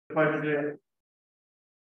pleasure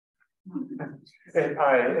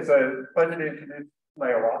it's a pleasure to introduce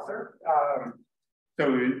Leah Rosser.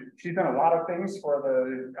 So she's done a lot of things for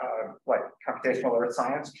the like computational earth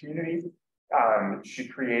science community. She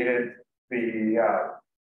created the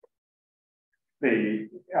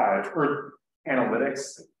Earth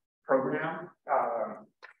Analytics program.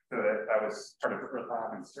 So that was part of the Earth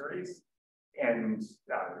Lab series. And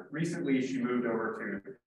recently she moved over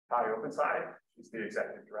to OpenSci. She's the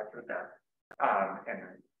executive director of that. And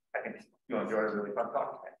I think you'll enjoy a really fun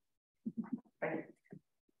talk today. Thank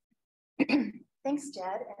you. Thanks,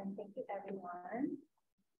 Jed, and thank you, everyone.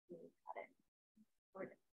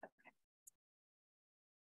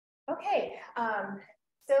 Okay,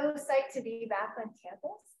 so psyched to be back on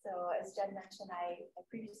campus. So as Jed mentioned, I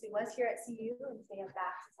previously was here at CU, and today I'm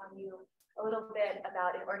back to tell you a little bit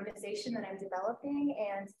about an organization that I'm developing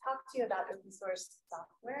and talk to you about open source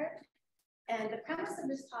software. And the premise of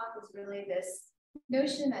this talk is really this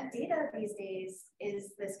notion that data these days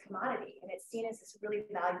is this commodity, and it's seen as this really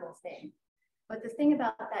valuable thing. But the thing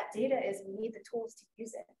about that data is we need the tools to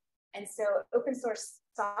use it. And so open source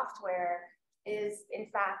software is in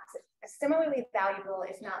fact a similarly valuable,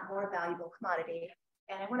 if not more valuable commodity.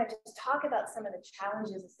 And I want to just talk about some of the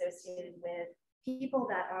challenges associated with people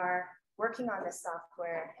that are working on this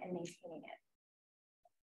software and maintaining it.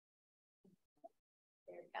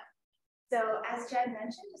 There we go. So as Jed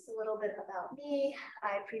mentioned, just a little bit about me.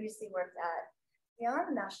 I previously worked at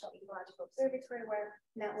the National Ecological Observatory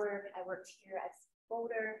Network. I worked here at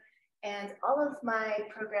Boulder, and all of my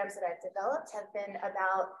programs that I've developed have been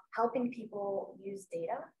about helping people use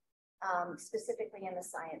data, specifically in the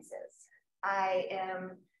sciences. I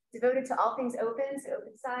am devoted to all things open, so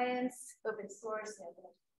open science, open source, and open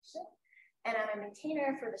education. And I'm a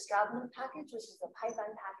maintainer for the Strava package, which is a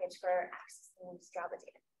Python package for accessing Strava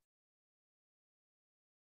data.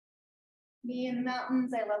 Me in the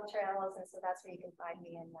mountains, I love trails, and so that's where you can find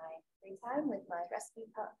me in my free time with my rescue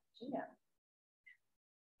pup, Gino.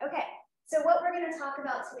 Okay, so what we're going to talk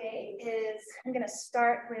about today is I'm going to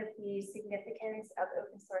start with the significance of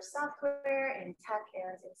open source software in tech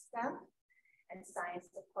and in STEM and science,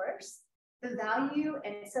 of course, the value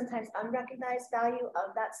and sometimes unrecognized value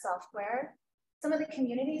of that software, some of the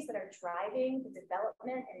communities that are driving the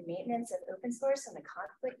development and maintenance of open source and the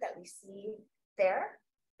conflict that we see there.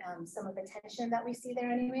 Some of the tension that we see there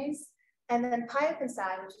anyways. And then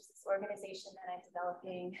PyOpenSci, which is this organization that I'm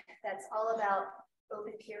developing that's all about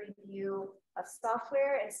open peer review of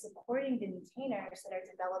software and supporting the maintainers that are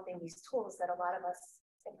developing these tools that a lot of us,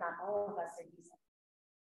 if not all of us, are using.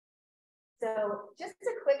 So just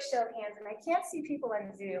a quick show of hands, and I can't see people on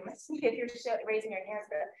Zoom if you're raising your hands,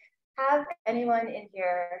 but have anyone in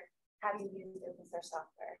here, have you used open source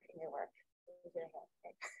software in your work?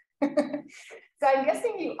 So I'm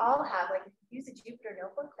guessing you all have, like, if you use a Jupyter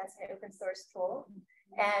notebook, that's an open source tool.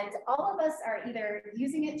 And all of us are either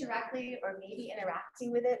using it directly or maybe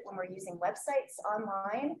interacting with it when we're using websites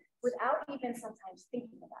online without even sometimes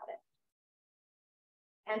thinking about it.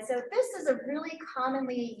 And so this is a really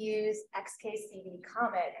commonly used XKCD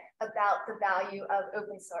comment about the value of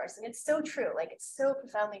open source. And it's so true, like it's so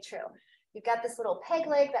profoundly true. You've got this little peg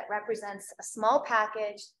leg that represents a small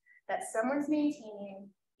package that someone's maintaining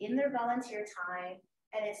in their volunteer time,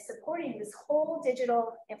 and it's supporting this whole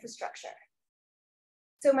digital infrastructure.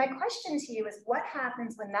 So my question to you is, what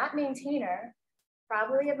happens when that maintainer,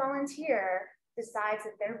 probably a volunteer, decides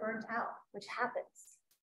that they're burnt out, which happens,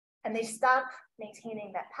 and they stop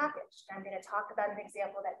maintaining that package? And I'm going to talk about an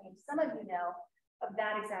example that maybe some of you know of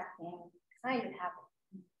that exact thing kind of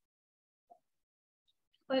happening.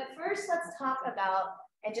 But first, let's talk about,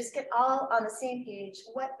 and just get all on the same page,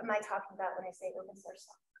 what am I talking about when I say open source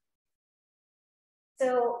software?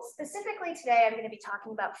 So specifically today, I'm going to be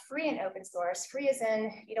talking about free and open source. Free as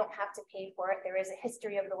in you don't have to pay for it. There is a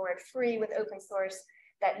history of the word free with open source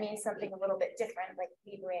that means something a little bit different, like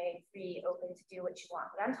libre, free, open to do what you want.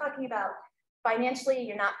 But I'm talking about financially,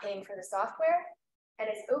 you're not paying for the software. And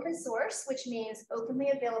it's open source, which means openly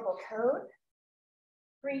available code,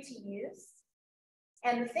 free to use.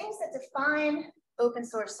 And the things that define open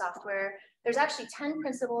source software, there's actually 10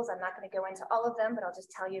 principles. I'm not going to go into all of them, but I'll just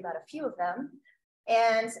tell you about a few of them.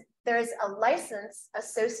 And there's a license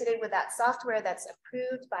associated with that software that's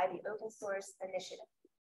approved by the Open Source Initiative.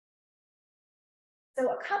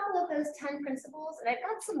 So a couple of those 10 principles, and I've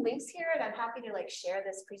got some links here, and I'm happy to share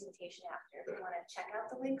this presentation after if you want to check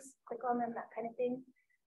out the links, click on them, that kind of thing.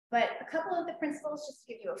 But a couple of the principles, just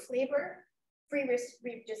to give you a flavor: free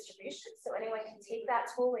redistribution, so anyone can take that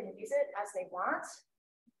tool and use it as they want.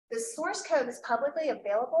 The source code is publicly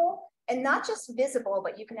available and not just visible,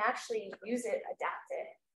 but you can actually use it, adapt it,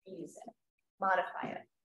 modify it.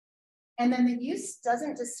 And then the use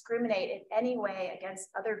doesn't discriminate in any way against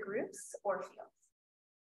other groups or fields.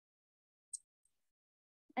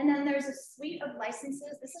 And then there's a suite of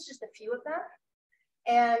licenses. This is just a few of them.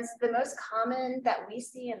 And the most common that we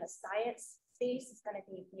see in the science space is going to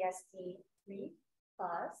be BSD 3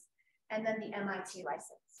 plus, and then the MIT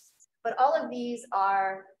license. But all of these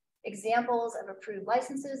are examples of approved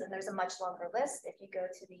licenses, and there's a much longer list if you go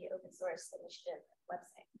to the Open Source Initiative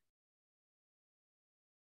website.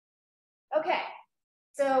 Okay,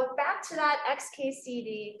 so back to that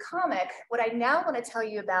XKCD comic, what I now want to tell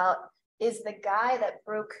you about is the guy that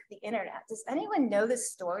broke the internet. Does anyone know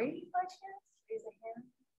this story by chance? Raise a hand.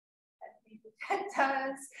 That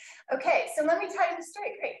does. Okay, so let me tell you the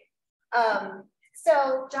story. Great.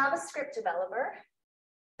 So JavaScript developer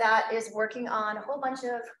that is working on a whole bunch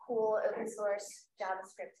of cool open source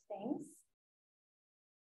JavaScript things.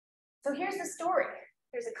 So here's the story.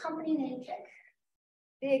 There's a company named Kik,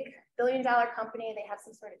 big billion-dollar company. They have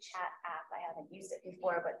some sort of chat app. I haven't used it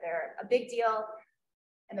before, but they're a big deal,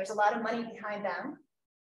 and there's a lot of money behind them.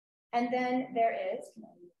 And then there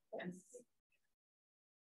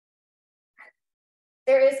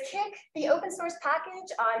is Kik, the open source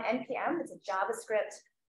package on NPM. It's a JavaScript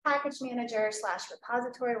package manager /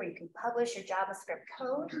 repository where you can publish your JavaScript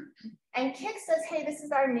code. And Kik says, hey, this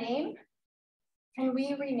is our name. Can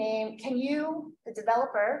you, the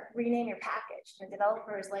developer, rename your package? And the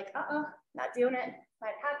developer is like, not doing it.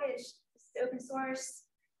 My package is open source.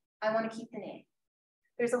 I want to keep the name.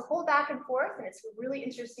 There's a whole back and forth, and it's a really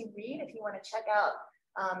interesting read if you want to check out.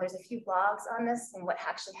 There's a few blogs on this and what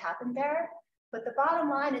actually happened there. But the bottom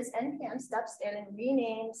line is NPM steps in and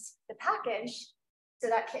renames the package so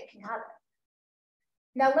that Kik can have it.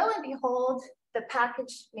 Now, lo and behold, the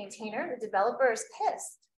package maintainer, the developer, is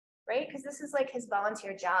pissed, right? Because this is like his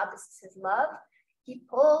volunteer job. This is his love. He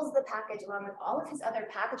pulls the package along with all of his other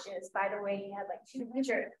packages. By the way, he had like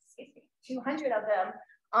 200 of them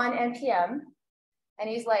on NPM. And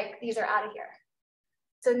he's like, these are out of here.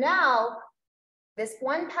 So now this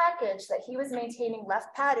one package that he was maintaining,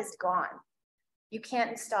 LeftPad, is gone. You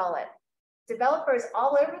can't install it. Developers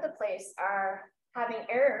all over the place are having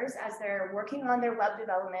errors as they're working on their web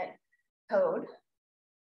development code.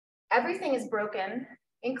 Everything is broken,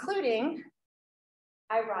 including,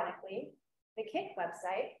 ironically, the Kik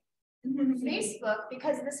website, Facebook,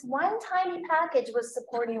 because this one tiny package was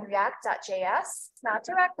supporting React.js. Not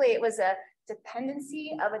directly, it was a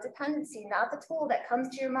dependency of a dependency, not the tool that comes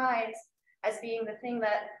to your mind as being the thing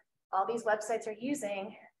that all these websites are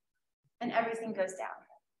using, and everything goes down.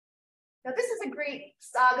 Now, this is a great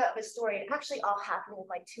saga of a story. It actually all happened in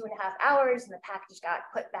like 2.5 hours, and the package got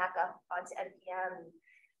put back up onto NPM.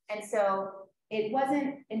 And so it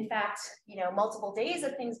wasn't, in fact, multiple days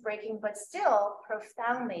of things breaking, but still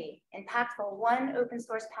profoundly impactful. One open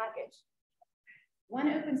source package. One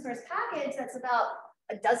open source package that's about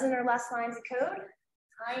a dozen or less lines of code,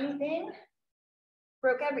 tiny thing,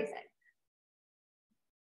 broke everything.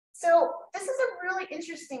 So this is a really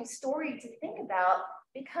interesting story to think about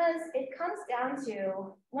because it comes down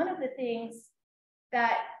to one of the things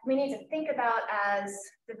that we need to think about as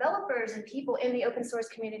developers and people in the open source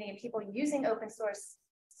community and people using open source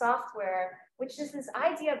software, which is this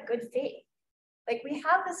idea of good faith. Like, we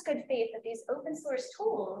have this good faith that these open source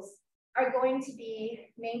tools are going to be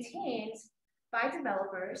maintained by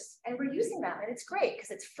developers, and we're using them, and it's great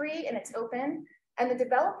because it's free and it's open, and the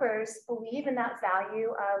developers believe in that value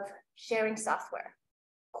of sharing software,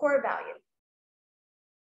 core value.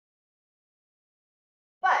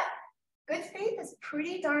 But good faith is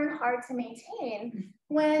pretty darn hard to maintain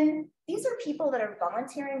when these are people that are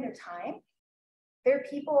volunteering their time. They're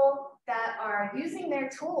people that are using their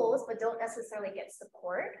tools but don't necessarily get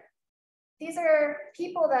support. These are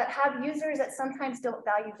people that have users that sometimes don't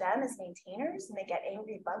value them as maintainers, and they get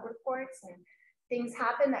angry bug reports and things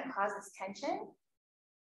happen that causes tension.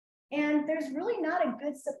 And there's really not a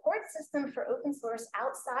good support system for open source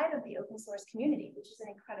outside of the open source community, which is an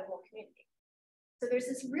incredible community. So there's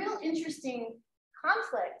this real interesting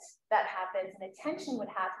conflict that happens and a tension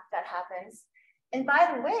that happens. And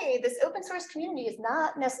by the way, this open source community is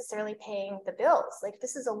not necessarily paying the bills. Like,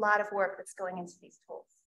 this is a lot of work that's going into these tools.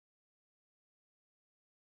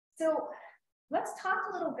 So let's talk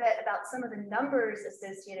a little bit about some of the numbers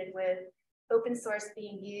associated with open source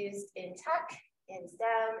being used in tech, in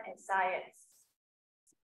STEM, and science.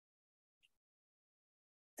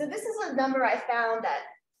 So this is a number I found that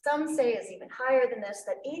some say is even higher than this,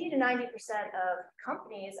 that 80 to 90% of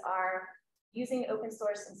companies are using open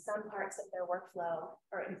source in some parts of their workflow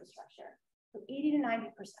or infrastructure. So 80 to 90%.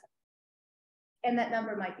 And that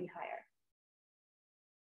number might be higher.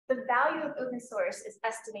 the value of open source is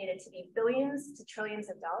estimated to be billions to trillions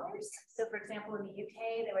of dollars. So for example, in the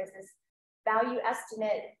UK, there was this value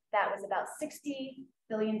estimate that was about $60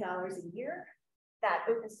 billion a year that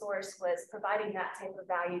open source was providing that type of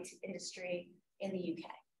value to industry in the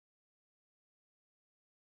UK.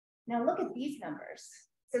 Now look at these numbers.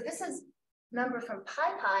 So this is a number from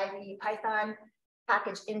PyPy, the Python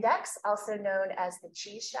Package Index, also known as the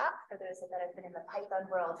cheese shop, for those that have been in the Python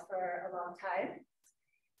world for a long time.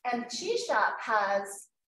 And the cheese shop has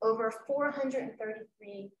over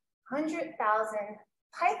 433,000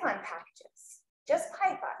 Python packages, just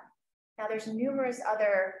Python. Now there's numerous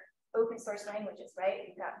other open source languages, right?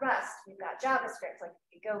 We've got Rust, we've got JavaScript, like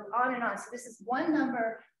we go on and on. So this is one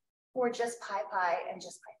number for just PyPy and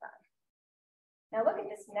just Python. Now look at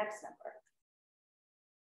this next number.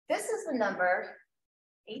 This is the number,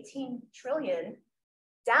 18 trillion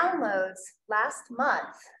downloads last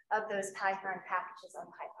month of those Python packages on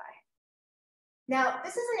PyPy. Now,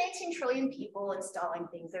 this isn't 18 trillion people installing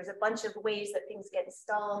things. There's a bunch of ways that things get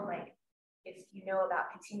installed, like if you know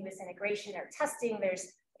about continuous integration or testing,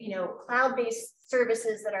 there's cloud-based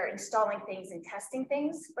services that are installing things and testing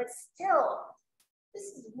things, but still, this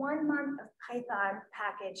is 1 month of Python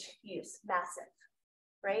package use, massive,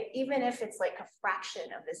 right? Even if it's like a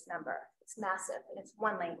fraction of this number, it's massive and it's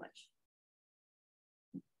one language.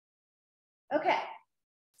 Okay,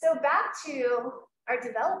 so back to our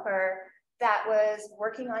developer that was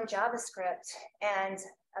working on JavaScript and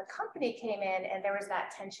a company came in and there was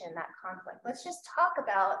that tension, that conflict. Let's just talk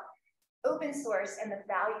about open source and the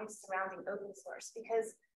values surrounding open source,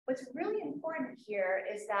 because what's really important here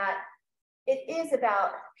is that it is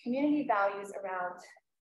about community values around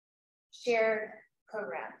shared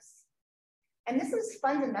programs. And this is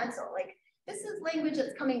fundamental. Like, this is language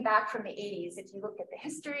that's coming back from the 80s. If you look at the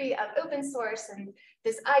history of open source and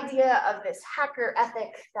this idea of this hacker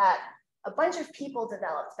ethic that a bunch of people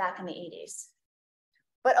developed back in the 80s.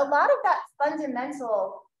 But a lot of that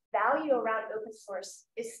fundamental value around open source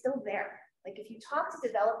is still there. Like, if you talk to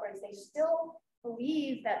developers, they still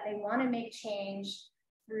believe that they want to make change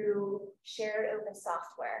through shared open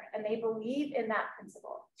software, and they believe in that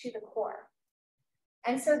principle to the core.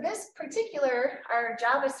 And so this particular, our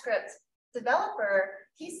JavaScript developer,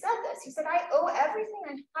 he said this. He said, I owe everything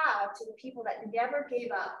I have to the people that never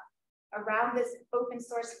gave up around this open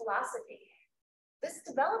source philosophy. This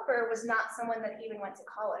developer was not someone that even went to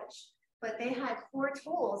college, but they had core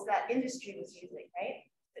tools that industry was using, right?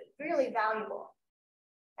 Really valuable.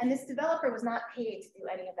 And this developer was not paid to do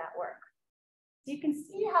any of that work. So you can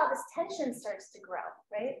see how this tension starts to grow,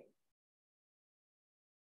 right?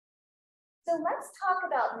 So let's talk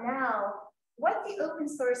about now what the open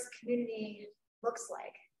source community looks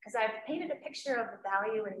like, because I've painted a picture of the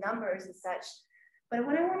value and numbers and such, but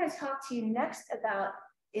what I want to talk to you next about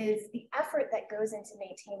is the effort that goes into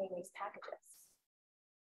maintaining these packages.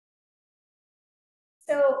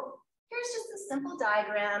 So here's just a simple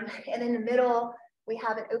diagram, and in the middle, we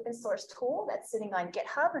have an open source tool that's sitting on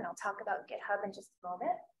GitHub, and I'll talk about GitHub in just a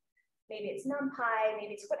moment. Maybe it's NumPy,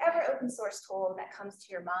 maybe it's whatever open source tool that comes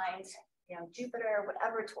to your mind, Jupyter,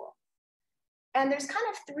 whatever tool. And there's kind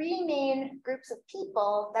of three main groups of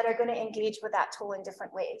people that are going to engage with that tool in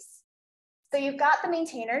different ways. So you've got the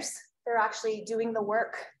maintainers. They're actually doing the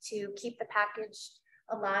work to keep the package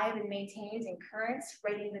alive and maintained and current,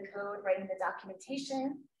 writing the code, writing the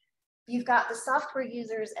documentation. You've got the software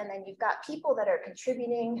users, and then you've got people that are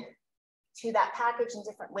contributing to that package in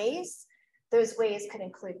different ways. Those ways could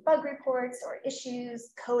include bug reports or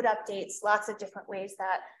issues, code updates, lots of different ways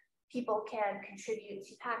that people can contribute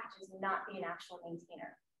to packages and not be an actual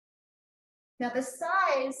maintainer. Now, the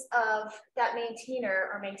size of that maintainer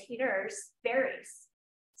or maintainers varies.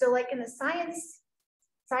 So like in the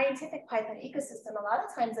scientific Python ecosystem, a lot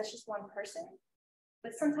of times that's just one person,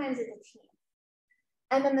 but sometimes it's a team.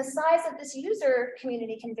 And then the size of this user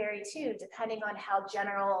community can vary too, depending on how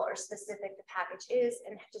general or specific the package is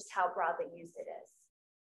and just how broadly used it is.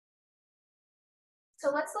 So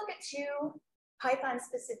let's look at two Python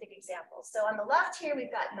specific examples. So on the left here,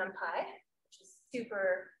 we've got NumPy, which is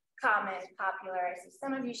super common, popular. I see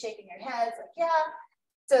some of you shaking your heads like, yeah.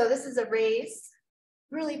 So this is a Raise,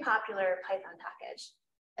 really popular Python package.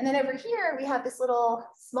 And then over here, we have this little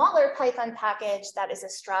smaller Python package that is a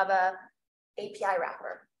Strava API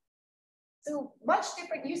wrapper. So much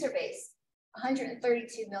different user base,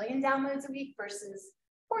 132 million downloads a week versus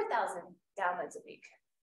 4,000 downloads a week.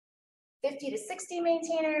 50 to 60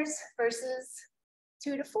 maintainers versus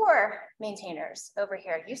 2 to 4 maintainers over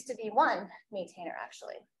here. It used to be 1 maintainer,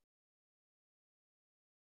 actually.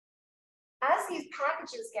 As these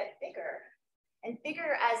packages get bigger, and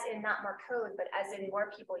bigger as in not more code, but as in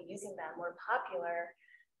more people using them, more popular,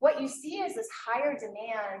 what you see is this higher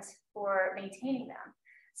demand for maintaining them.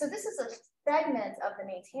 So this is a segment of the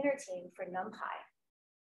maintainer team for NumPy.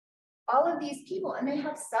 All of these people, and they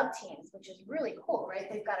have sub-teams, which is really cool,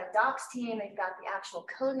 right? They've got a docs team, they've got the actual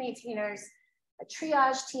code maintainers, a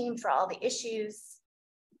triage team for all the issues,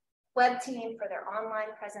 web team for their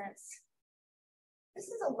online presence. This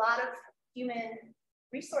is a lot of human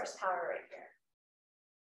resource power right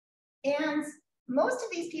here. And most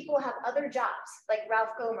of these people have other jobs, like Ralph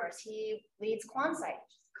Gomers, he leads Quansight,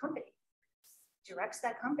 which is a company, directs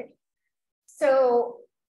that company. So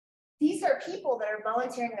these are people that are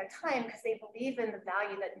volunteering their time because they believe in the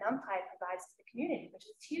value that NumPy provides to the community, which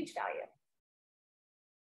is huge value.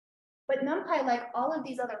 But NumPy, like all of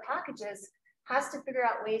these other packages, has to figure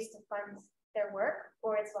out ways to fund their work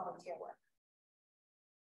or its volunteer work.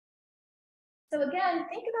 So again,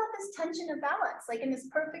 think about this tension of balance. Like in this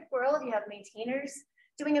perfect world, you have maintainers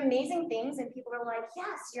doing amazing things and people are like,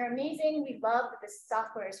 yes, you're amazing. We love that this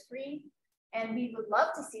software is free. And we would love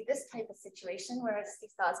to see this type of situation where it's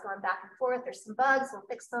these thoughts going back and forth. There's some bugs, we'll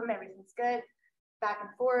fix them, everything's good, back and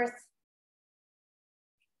forth.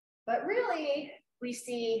 But really, we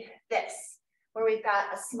see this, where we've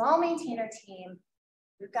got a small maintainer team,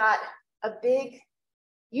 we've got a big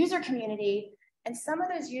user community, and some of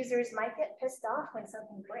those users might get pissed off when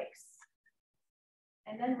something breaks.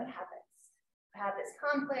 And then what happens? We have this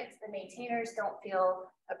conflict, the maintainers don't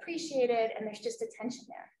feel appreciated, and there's just a tension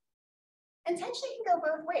there. And tension can go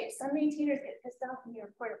both ways. Some maintainers get pissed off when you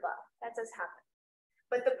report a bug. That does happen.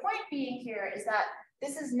 But the point being here is that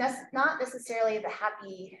this is not necessarily the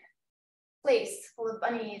happy place full of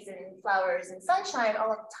bunnies and flowers and sunshine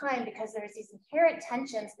all of the time, because there's these inherent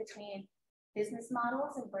tensions between business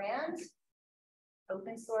models and brands,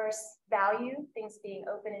 open source value, things being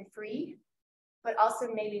open and free, but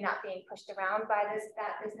also maybe not being pushed around by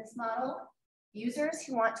that business model. Users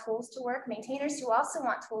who want tools to work, maintainers who also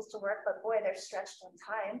want tools to work, but boy, they're stretched on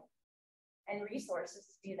time and resources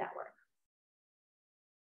to do that work.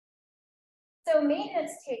 So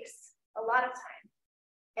maintenance takes a lot of time.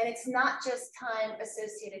 And it's not just time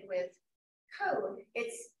associated with code,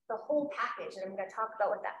 it's the whole package. And I'm going to talk about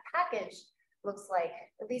what that package looks like,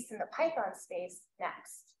 at least in the Python space,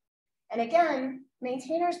 next. And again,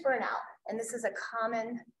 maintainers burn out. And this is a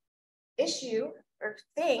common issue or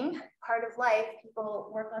thing, part of life.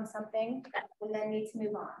 People work on something and then need to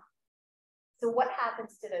move on. So what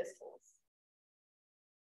happens to those tools?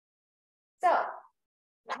 So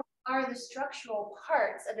what are the structural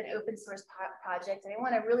parts of an open source project? And I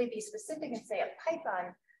want to really be specific and say a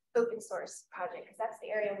Python open source project, because that's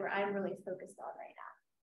the area where I'm really focused on right now.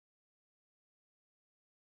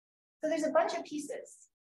 So there's a bunch of pieces.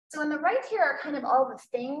 So on the right here are kind of all the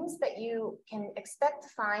things that you can expect to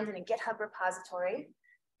find in a GitHub repository,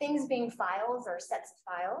 things being files or sets of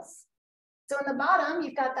files. So on the bottom,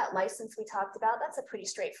 you've got that license we talked about. That's a pretty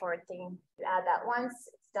straightforward thing. You add that once,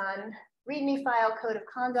 it's done. README file, code of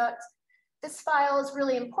conduct. This file is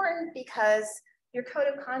really important because your code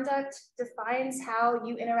of conduct defines how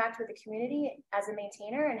you interact with the community as a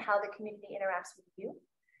maintainer and how the community interacts with you.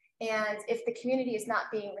 And if the community is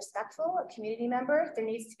not being respectful, a community member, there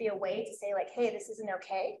needs to be a way to say like, hey, this isn't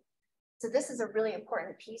okay. So this is a really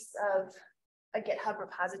important piece of a GitHub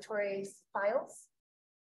repository's files.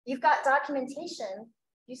 You've got documentation.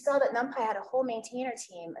 You saw that NumPy had a whole maintainer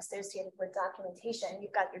team associated with documentation.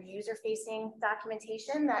 You've got your user-facing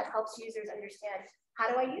documentation that helps users understand, how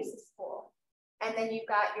do I use this tool? And then you've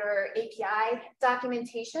got your API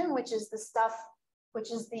documentation, which is the stuff, which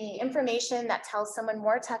is the information that tells someone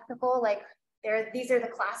more technical, like these are the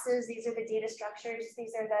classes, these are the data structures,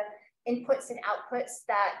 these are the inputs and outputs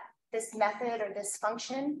that this method or this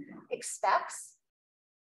function expects.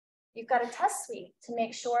 You've got a test suite to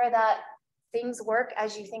make sure that things work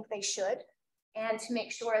as you think they should, and to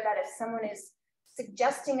make sure that if someone is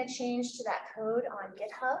suggesting a change to that code on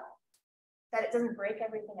GitHub, that it doesn't break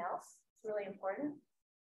everything else. It's really important.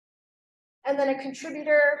 And then a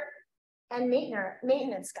contributor and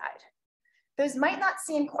maintenance guide. Those might not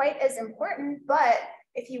seem quite as important, but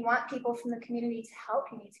if you want people from the community to help,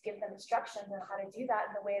 you need to give them instructions on how to do that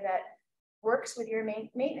in a way that works with your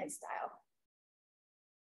maintenance style.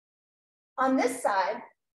 On this side,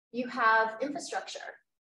 you have infrastructure.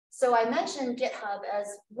 So I mentioned GitHub as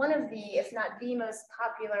one of the, if not the most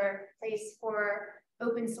popular place for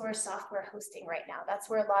open source software hosting right now. That's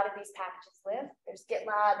where a lot of these packages live. There's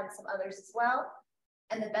GitLab and some others as well.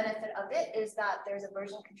 And the benefit of it is that there's a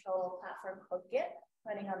version control platform called Git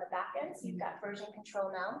running on the back end. So you've got version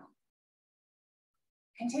control now.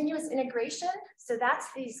 Continuous integration, so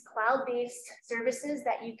that's these cloud-based services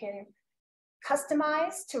that you can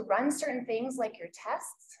customize to run certain things like your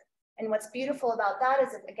tests. And what's beautiful about that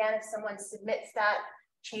is, again, if someone submits that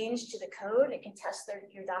change to the code, it can test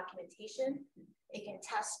your documentation, it can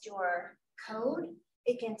test your code,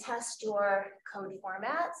 it can test your code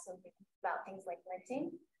format, so about things like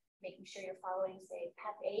linting, making sure you're following, say,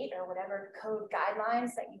 PEP 8 or whatever code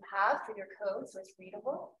guidelines that you have for your code so it's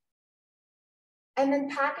readable. And then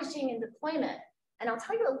packaging and deployment. And I'll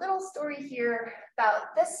tell you a little story here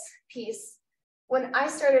about this piece. When I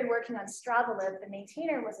started working on StravaLib, the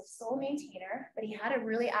maintainer was a sole maintainer, but he had a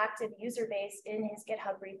really active user base in his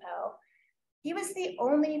GitHub repo. He was the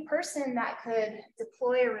only person that could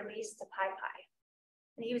deploy a release to PyPy.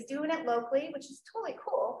 And he was doing it locally, which is totally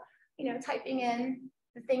cool, you know, typing in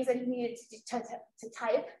the things that he needed to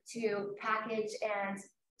type to package and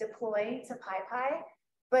deploy to PyPy.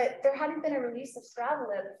 But there hadn't been a release of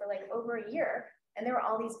StravaLib for like over a year, and there were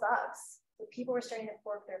all these bugs. So people were starting to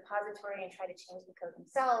fork the repository and try to change the code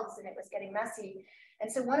themselves, and it was getting messy. And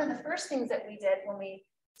so one of the first things that we did when we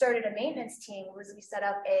started a maintenance team was we set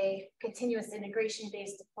up a continuous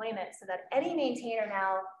integration-based deployment so that any maintainer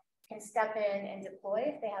now can step in and deploy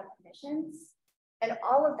if they have permissions. And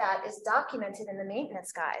all of that is documented in the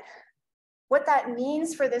maintenance guide. What that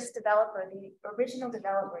means for this developer, the original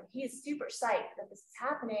developer, he is super psyched that this is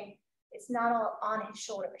happening. It's not all on his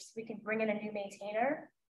shoulders. We can bring in a new maintainer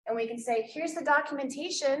and we can say, here's the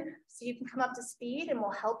documentation so you can come up to speed and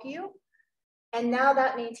we'll help you. And now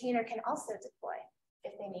that maintainer can also deploy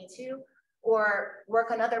if they need to, or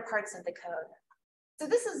work on other parts of the code. So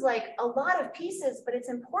this is like a lot of pieces, but it's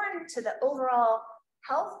important to the overall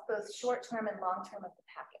health, both short-term and long-term of the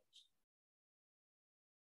package.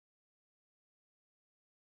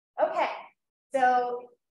 Okay, so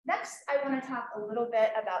next I want to talk a little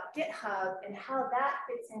bit about GitHub and how that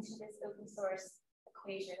fits into this open source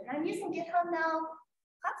equation. And I'm using GitHub now.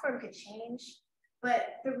 Platform could change,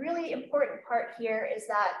 but the really important part here is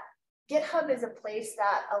that GitHub is a place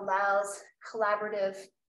that allows collaborative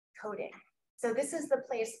coding. So this is the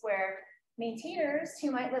place where maintainers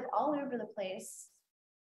who might live all over the place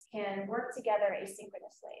can work together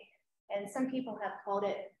asynchronously. And some people have called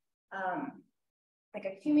it like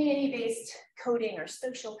a community-based coding or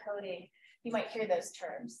social coding. You might hear those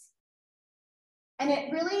terms. And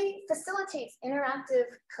it really facilitates interactive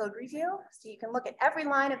code review. So you can look at every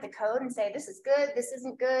line of the code and say, this is good, this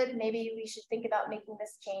isn't good, maybe we should think about making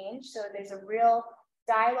this change. So there's a real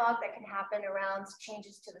dialogue that can happen around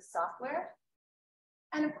changes to the software.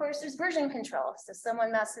 And of course, there's version control. So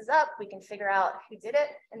someone messes up, we can figure out who did it,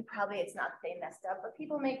 and probably it's not that they messed up, but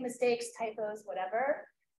people make mistakes, typos, whatever,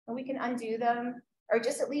 and we can undo them, or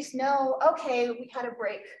just at least know, okay, we had a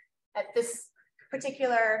break at this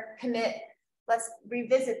particular commit. Let's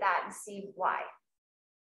revisit that and see why.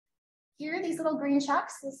 Here are these little green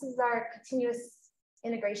checks. This is our continuous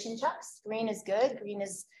integration checks. Green is good, green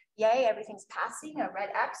is yay, everything's passing. A red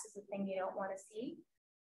X is the thing you don't want to see.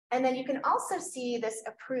 And then you can also see this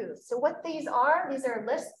approved. So what these are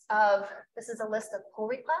lists of, this is a list of pull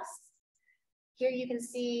requests. Here you can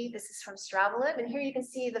see, this is from StravaLib, and here you can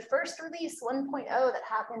see the first release 1.0 that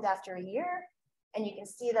happened after a year, and you can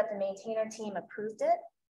see that the maintainer team approved it.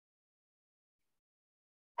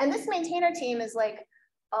 And this maintainer team is like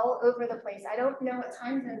all over the place. I don't know what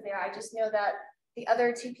time zones they are. I just know that the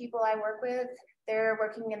other two people I work with, they're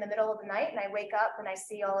working in the middle of the night, and I wake up and I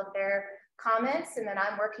see all of their comments, and then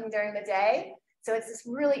I'm working during the day. So it's this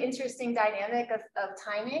really interesting dynamic of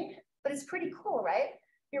timing, but it's pretty cool, right?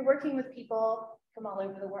 You're working with people from all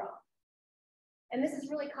over the world. And this is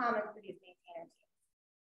really common for these maintainer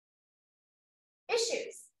teams.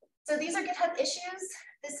 Issues. So these are GitHub issues.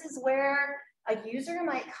 This is where a user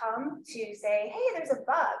might come to say, hey, there's a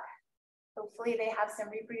bug. Hopefully they have some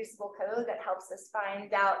reproducible code that helps us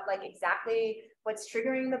find out like exactly what's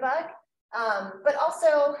triggering the bug. But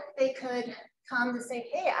also they could come to say,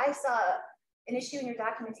 hey, I saw an issue in your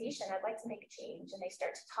documentation. I'd like to make a change. And they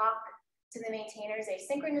start to talk to the maintainers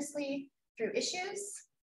asynchronously through issues.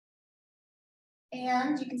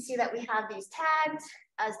 And you can see that we have these tagged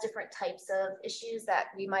as different types of issues that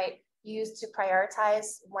we might use to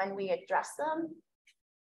prioritize when we address them.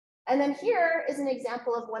 And then here is an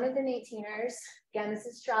example of one of the maintainers, again, this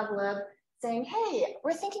is StravaLib, saying, hey,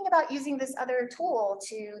 we're thinking about using this other tool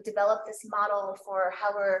to develop this model for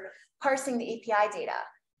how we're parsing the API data.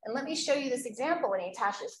 And let me show you this example, and he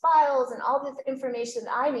attaches files and all the information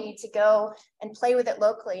I need to go and play with it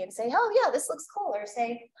locally and say, oh yeah, this looks cool, or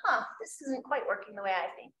say, huh, this isn't quite working the way I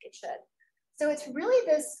think it should. So it's really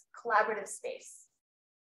this collaborative space.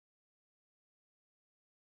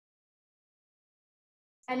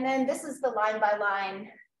 And then this is the line by line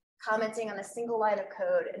commenting on a single line of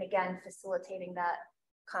code, and again, facilitating that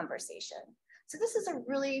conversation. So this is a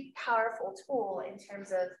really powerful tool in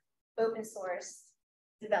terms of open source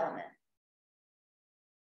development.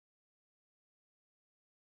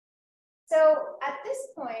 So at this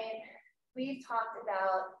point, we've talked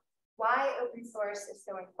about why open source is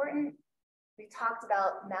so important. We talked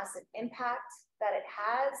about massive impact that it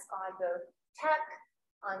has on both tech,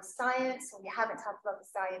 on science. We haven't talked about the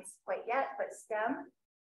science quite yet, but STEM.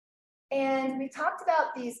 And we talked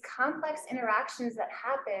about these complex interactions that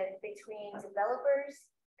happen between developers,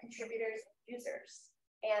 contributors, and users.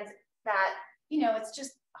 And that, it's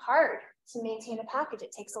just hard to maintain a package.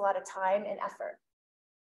 It takes a lot of time and effort.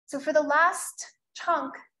 So for the last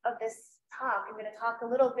chunk of this talk, I'm going to talk a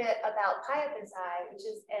little bit about PyOpenSci, which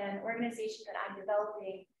is an organization that I'm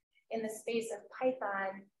developing in the space of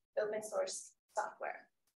Python open source software.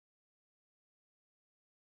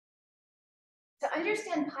 To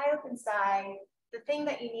understand PyOpenSci, the thing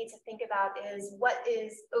that you need to think about is what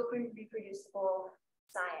is open reproducible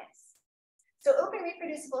science. So open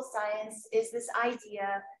reproducible science is this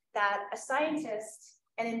idea that a scientist,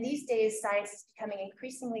 and in these days, science is becoming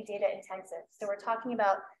increasingly data intensive. So we're talking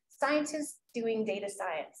about scientists doing data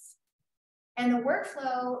science. And the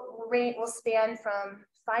workflow will span from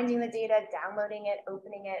finding the data, downloading it,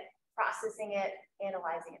 opening it, processing it,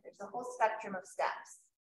 analyzing it. There's a whole spectrum of steps.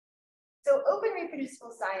 So open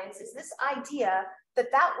reproducible science is this idea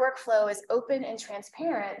that that workflow is open and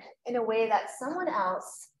transparent in a way that someone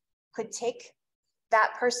else could take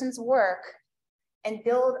that person's work and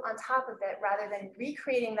build on top of it rather than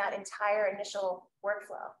recreating that entire initial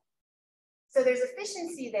workflow. So there's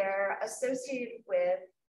efficiency there associated with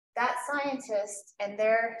that scientist and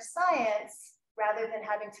their science rather than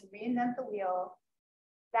having to reinvent the wheel.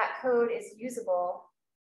 That code is usable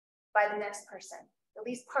by the next person, at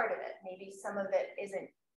least part of it. Maybe some of it isn't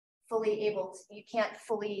fully able to, you can't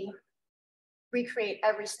fully recreate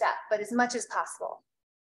every step, but as much as possible.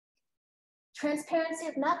 Transparency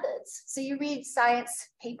of methods. So you read science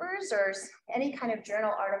papers or any kind of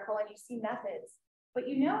journal article and you see methods, but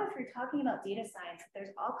if you're talking about data science,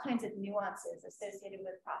 there's all kinds of nuances associated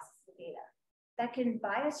with processing data that can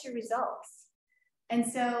bias your results. And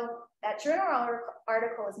so that journal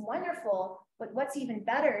article is wonderful, but what's even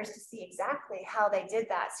better is to see exactly how they did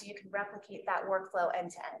that so you can replicate that workflow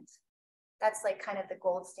end to end. That's like kind of the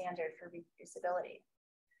gold standard for reproducibility.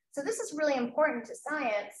 So this is really important to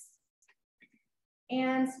science.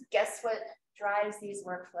 And guess what drives these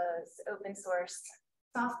workflows? Open source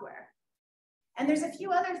software. And there's a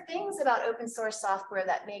few other things about open source software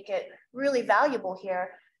that make it really valuable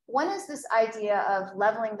here. One is this idea of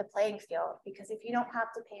leveling the playing field, because if you don't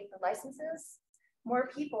have to pay for licenses, more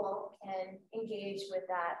people can engage with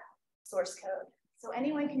that source code. So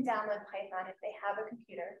anyone can download Python if they have a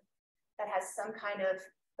computer that has some kind of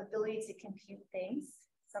ability to compute things,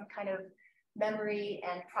 some kind of memory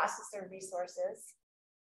and processor resources.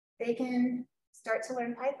 They can start to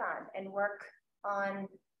learn Python and work on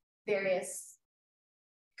various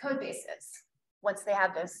code bases once they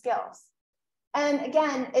have those skills. And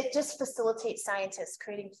again, it just facilitates scientists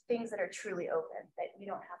creating things that are truly open, that you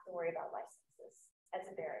don't have to worry about licenses as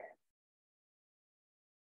a barrier.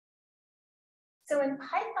 So in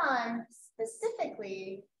Python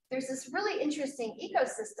specifically, there's this really interesting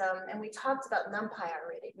ecosystem, and we talked about NumPy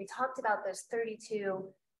already. We talked about those 32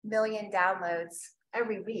 million downloads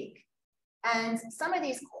every week. And some of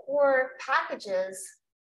these core packages,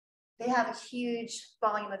 they have a huge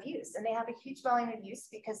volume of use, and they have a huge volume of use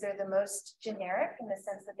because they're the most generic in the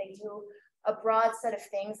sense that they do a broad set of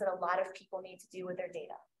things that a lot of people need to do with their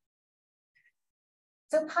data.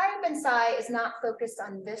 So PyOpenSci is not focused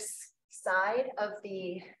on this side of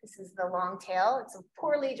this is the long tail. It's a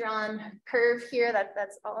poorly drawn curve here.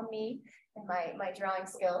 That's all me and my drawing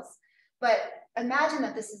skills. But imagine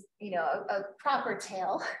that this is, a proper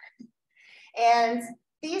tail. And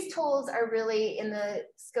these tools are really in the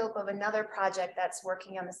scope of another project that's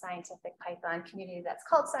working on the scientific Python community that's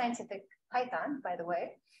called Scientific Python, by the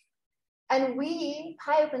way. And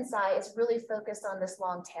PyOpenSci is really focused on this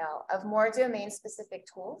long tail of more domain-specific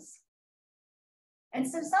tools. And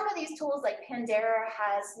so some of these tools like Pandera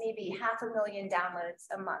has maybe 500,000 downloads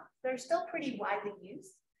a month. They're still pretty widely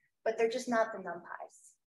used, but they're just not the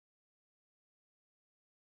NumPys.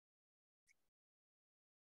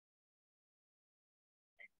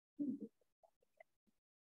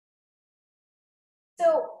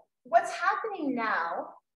 So what's happening now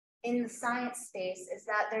in the science space is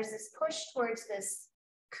that there's this push towards this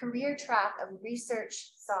career track of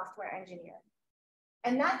research software engineering.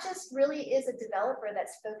 And that just really is a developer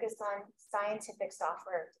that's focused on scientific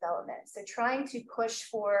software development. So trying to push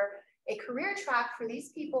for a career track for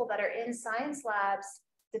these people that are in science labs,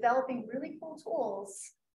 developing really cool tools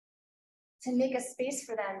to make a space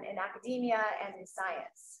for them in academia and in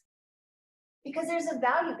science. Because there's a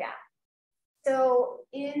value gap. So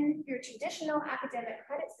in your traditional academic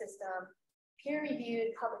credit system,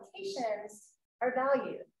 peer-reviewed publications are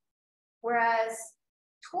valued, whereas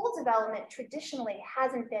tool development traditionally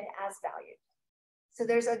hasn't been as valued. So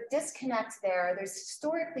there's a disconnect there. There's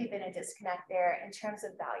historically been a disconnect there in terms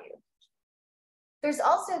of value. There's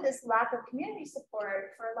also this lack of community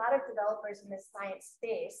support for a lot of developers in this science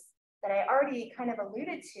space that I already kind of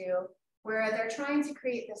alluded to, where they're trying to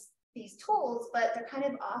create these tools, but they're kind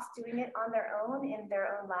of off doing it on their own in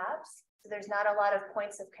their own labs. So there's not a lot of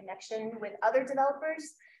points of connection with other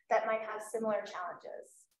developers that might have similar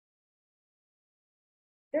challenges.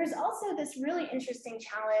 There's also this really interesting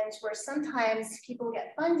challenge where sometimes people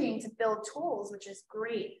get funding to build tools, which is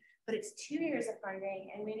great, but it's 2 years of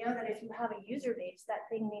funding. And we know that if you have a user base, that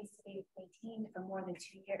thing needs to be maintained for more than 2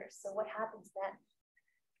 years. So what happens then?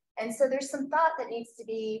 And so there's some thought that needs to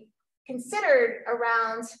be considered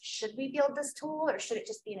around, should we build this tool or should it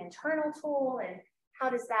just be an internal tool? And how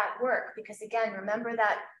does that work? Because again, remember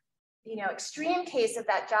that, extreme case of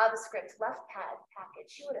that JavaScript left pad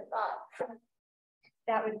package, you would have thought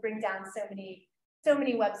that would bring down so many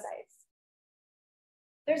websites.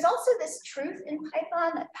 There's also this truth in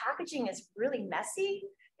Python that packaging is really messy.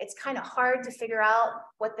 It's kind of hard to figure out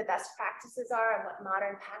what the best practices are and what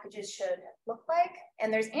modern packages should look like.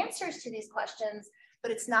 And there's answers to these questions,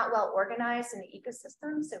 but it's not well organized in the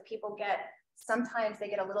ecosystem. So people sometimes they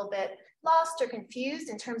get a little bit lost or confused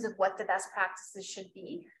in terms of what the best practices should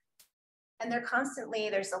be. And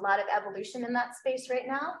there's a lot of evolution in that space right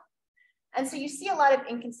now. And so you see a lot of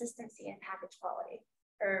inconsistency in package quality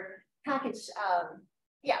or package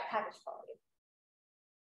quality.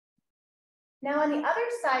 Now, on the other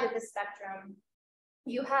side of the spectrum,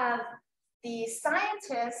 you have the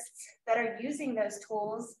scientists that are using those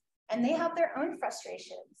tools, and they have their own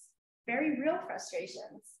frustrations, very real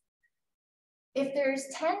frustrations. If there's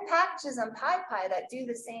 10 packages on PyPy that do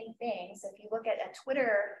the same thing, so if you look at a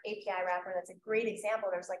Twitter API wrapper, that's a great example,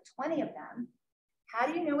 there's like 20 of them. How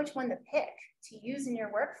do you know which one to pick to use in your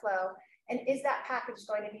workflow? And is that package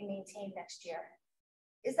going to be maintained next year?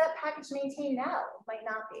 Is that package maintained now? It might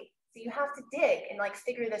not be. So you have to dig and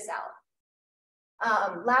figure this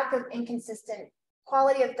out. Lack of inconsistent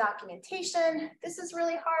quality of documentation. This is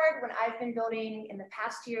really hard when I've been building in the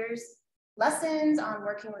past years lessons on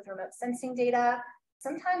working with remote sensing data.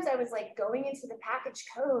 Sometimes I was going into the package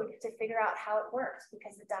code to figure out how it worked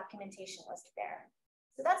because the documentation wasn't there.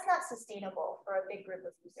 So that's not sustainable for a big group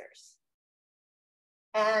of users.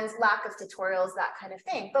 And lack of tutorials, that kind of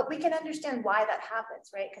thing. But we can understand why that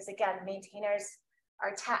happens, right? Because again, maintainers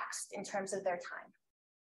are taxed in terms of their time.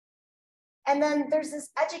 And then there's this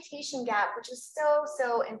education gap, which is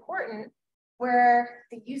so important, where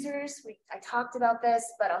the users, I talked about this,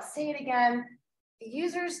 but I'll say it again, the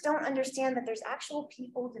users don't understand that there's actual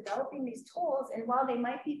people developing these tools, and while they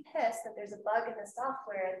might be pissed that there's a bug in the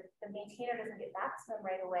software, the maintainer doesn't get back to them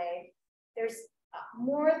right away, there's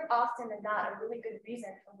more often than not a really good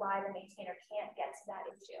reason for why the maintainer can't get to that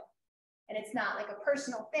issue. And it's not like a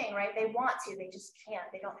personal thing, right? They want to, they just can't.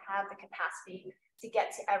 They don't have the capacity to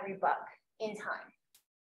get to every bug in time.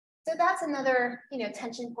 So that's another,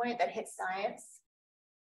 tension point that hits science.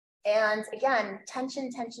 And again,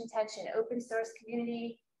 tension, open source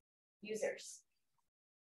community, users.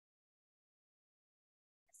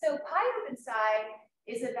 So PyOpenSci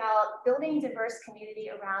is about building diverse community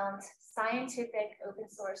around scientific open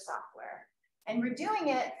source software. And we're doing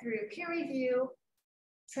it through peer review,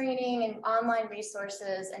 training and online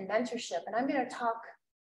resources and mentorship. And I'm going to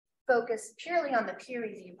focus purely on the peer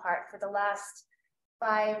review part for the last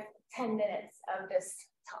 5-10 minutes of this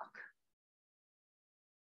talk.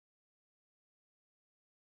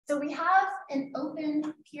 So we have an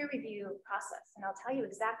open peer review process, and I'll tell you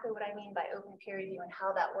exactly what I mean by open peer review and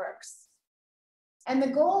how that works. And the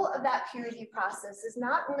goal of that peer review process is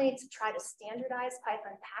not only to try to standardize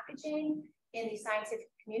Python packaging in the scientific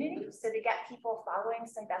community, so to get people following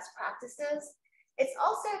some best practices, it's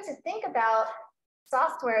also to think about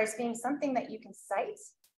software as being something that you can cite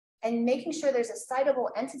and making sure there's a citable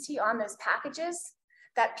entity on those packages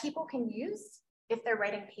that people can use if they're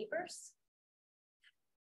writing papers.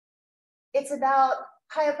 It's about,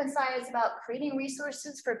 PyOpenSci is about creating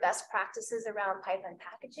resources for best practices around Python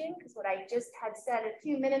packaging, because what I just had said a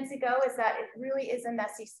few minutes ago is that it really is a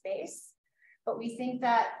messy space. But we think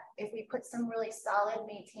that if we put some really solid,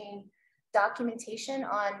 maintained documentation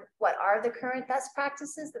on what are the current best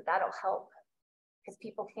practices, that'll help, because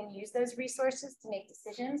people can use those resources to make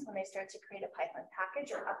decisions when they start to create a Python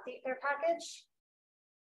package or update their package.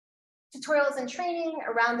 Tutorials and training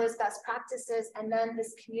around those best practices, and then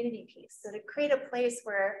this community piece. So to create a place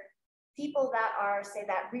where people that are, say,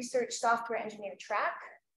 that research software engineer track,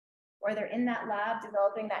 or they're in that lab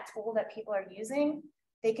developing that tool that people are using,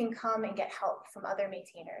 they can come and get help from other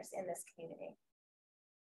maintainers in this community.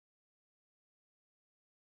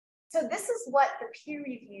 So this is what the peer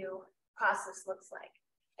review process looks like.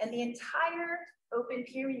 And the entire open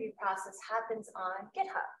peer review process happens on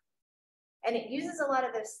GitHub. And it uses a lot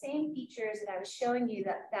of those same features that I was showing you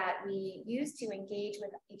that we use to engage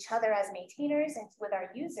with each other as maintainers and with our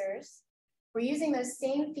users. We're using those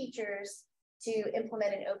same features to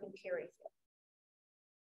implement an open peer review.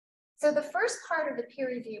 So the first part of the peer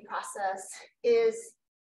review process is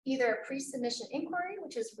either a pre-submission inquiry,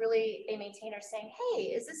 which is really a maintainer saying, hey,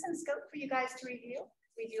 is this in scope for you guys to review?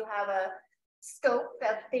 We do have a scope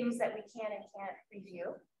of things that we can and can't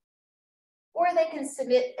review. Or they can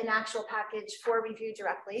submit an actual package for review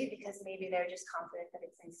directly because maybe they're just confident that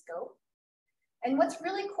it's in scope. And what's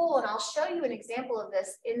really cool, and I'll show you an example of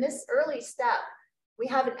this, in this early step, we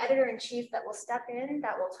have an editor-in-chief that will step in,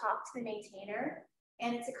 that will talk to the maintainer,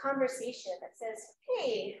 and it's a conversation that says,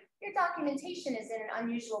 hey, your documentation is in an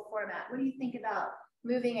unusual format. What do you think about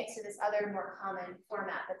moving it to this other more common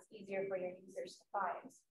format that's easier for your users to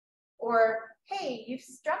find? Or, hey, you've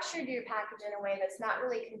structured your package in a way that's not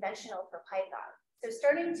really conventional for Python. So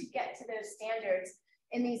starting to get to those standards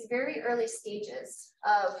in these very early stages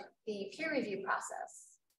of the peer review process.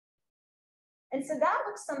 And so that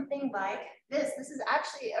looks something like this. This is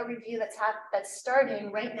actually a review that's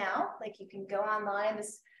starting right now. Like you can go online,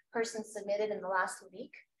 this person submitted in the last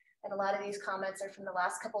week, and a lot of these comments are from the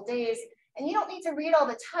last couple of days. And you don't need to read all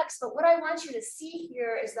the text, but what I want you to see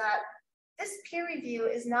here is that this peer review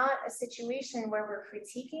is not a situation where we're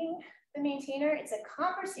critiquing the maintainer. It's a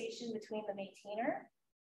conversation between the maintainer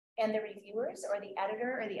and the reviewers, or the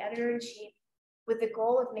editor-in-chief, with the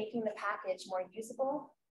goal of making the package more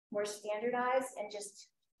usable, more standardized, and just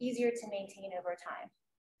easier to maintain over time.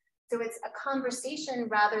 So it's a conversation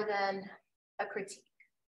rather than a critique.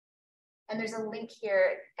 And there's a link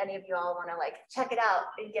here, any of you all want to like check it out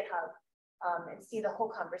in GitHub and see the whole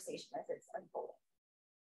conversation as it's unfolding.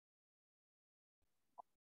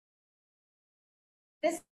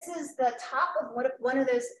 This is the top of what one of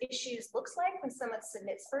those issues looks like when someone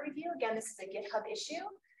submits for review. Again, this is a GitHub issue.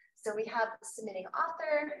 So we have the submitting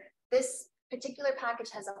author. This particular package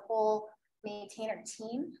has a whole maintainer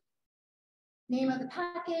team. Name of the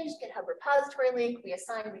package, GitHub repository link, we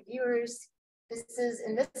assign reviewers. This is,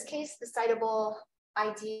 in this case, the citable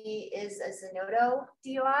ID is a Zenodo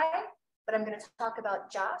DOI, but I'm going to talk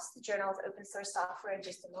about JOS, the Journal of Open Source Software, in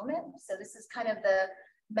just a moment. So this is kind of the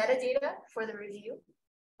metadata for the review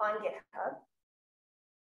on GitHub.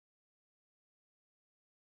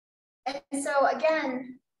 And so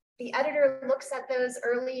again, the editor looks at those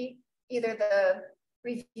early, either the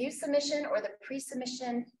review submission or the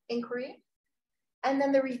pre-submission inquiry. And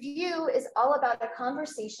then the review is all about a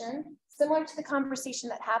conversation, similar to the conversation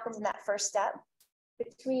that happens in that first step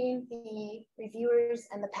between the reviewers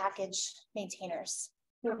and the package maintainers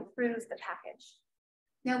who approves the package.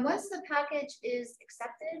 Now, once the package is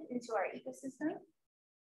accepted into our ecosystem,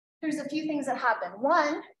 there's a few things that happen.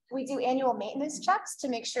 One, we do annual maintenance checks to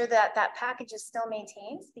make sure that that package is still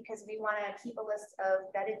maintained, because we want to keep a list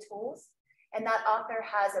of vetted tools. And that author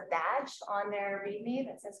has a badge on their README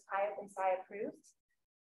that says PyOp and Sci approved.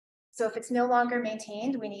 So if it's no longer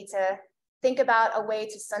maintained, we need to think about a way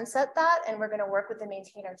to sunset that, and we're going to work with the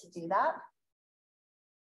maintainer to do that.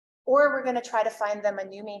 Or we're going to try to find them a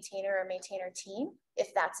new maintainer or maintainer team,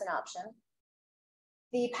 if that's an option.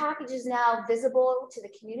 The package is now visible to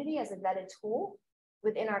the community as a vetted tool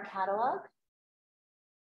within our catalog.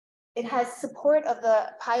 It has support of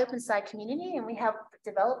the PyOp and Sci community, and we have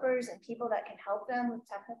developers and people that can help them with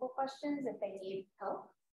technical questions if they need help.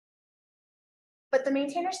 But the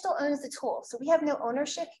maintainer still owns the tool, so we have no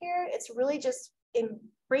ownership here. It's really just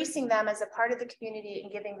embracing them as a part of the community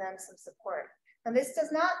and giving them some support. And this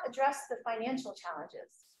does not address the financial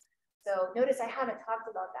challenges. So notice I haven't talked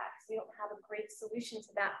about that because we don't have a great solution to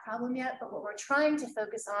that problem yet, but what we're trying to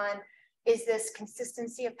focus on is this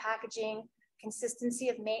consistency of packaging, consistency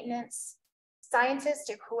of maintenance, scientists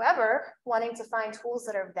or whoever wanting to find tools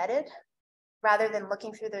that are vetted rather than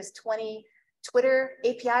looking through those 20 Twitter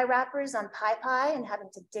API wrappers on PyPy and having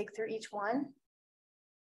to dig through each one.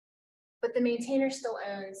 But the maintainer still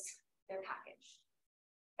owns their package.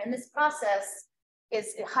 And this process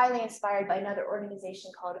is highly inspired by another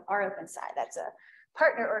organization called Our Open Sci. That's a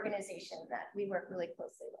partner organization that we work really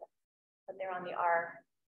closely with, but they're on the R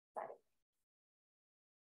side.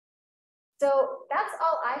 So that's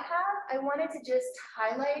all I have. I wanted to just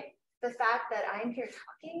highlight the fact that I'm here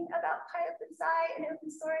talking about PyOpenSci and open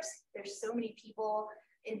source. There's so many people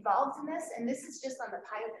involved in this, and this is just on the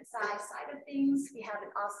PyOpenSci side of things. We have an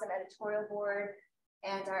awesome editorial board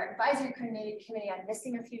and our advisory committee. I'm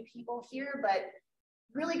missing a few people here, but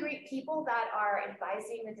really great people that are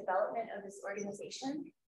advising the development of this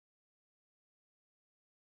organization.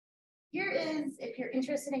 Here is, if you're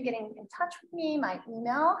interested in getting in touch with me, my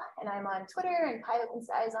email, and I'm on Twitter, and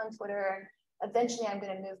PyOpenSci is on Twitter. Eventually, I'm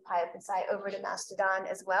going to move PyOpenSci over to Mastodon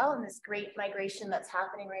as well, in this great migration that's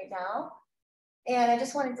happening right now. And I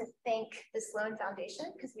just wanted to thank the Sloan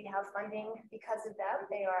Foundation, because we have funding because of them.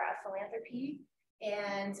 They are a philanthropy,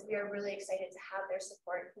 and we are really excited to have their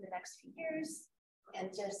support for the next few years. And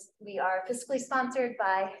just, we are fiscally sponsored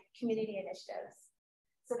by community initiatives.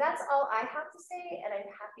 So that's all I have to say, and I'm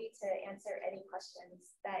happy to answer any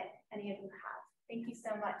questions that any of you have. Thank you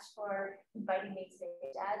so much for inviting me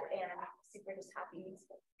today, Dad, and I'm super just happy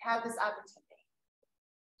to have this opportunity.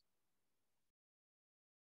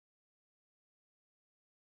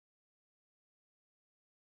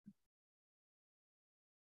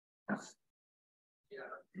 Yeah,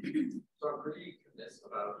 so I'm pretty convinced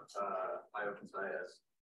about PyOpenSci as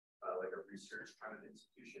like a research kind of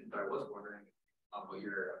institution, but I was wondering what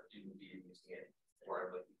you're using it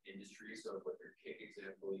for like industry. So with your kick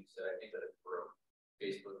example, you said I think that it broke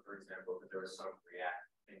Facebook, for example, but there was some React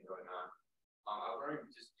thing going on. I'm wondering,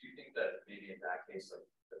 just do you think that maybe in that case, like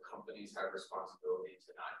the companies have responsibility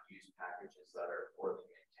to not use packages that are poorly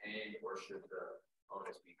maintained, or should the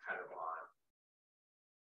onus be kind of on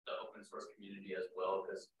the open source community as well?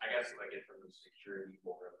 Because I guess like in terms of security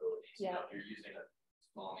vulnerabilities, you know, if you're using a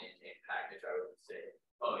small maintained package, I would say,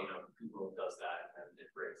 oh, you know, Google does that and it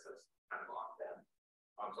breaks, that's kind of on them.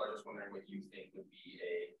 So I'm just wondering what you think would be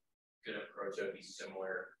a good approach that would be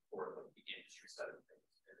similar for like the industry side of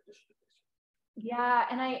things in addition to this. Yeah,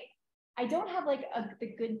 and I don't have like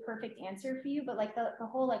the good perfect answer for you, but like the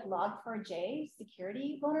whole like log4j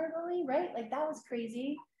security vulnerability, right? Like that was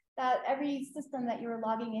crazy. That every system that you were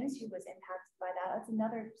logging into was impacted by that. That's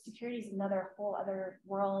another, security is another whole other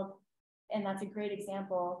world, and that's a great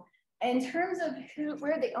example. In terms of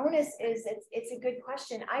where the onus is, it's a good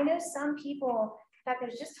question. I know some people, in fact, I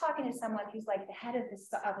was just talking to someone who's like the head of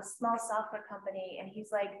a small software company, and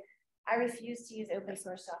he's like, I refuse to use open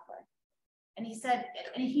source software. And he said,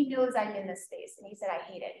 and he knows I'm in this space, and he said, I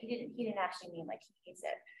hate it. He didn't actually mean like he hates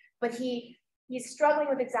it, but he's struggling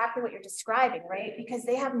with exactly what you're describing, right? Because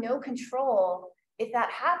they have no control if that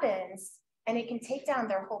happens, and it can take down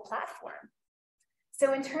their whole platform.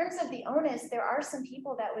 So in terms of the onus, there are some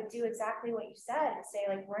people that would do exactly what you said and say,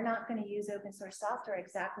 like, we're not going to use open source software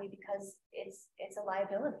exactly because it's a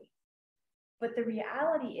liability. But the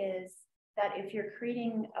reality is that if you're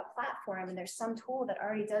creating a platform and there's some tool that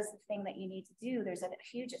already does the thing that you need to do, there's a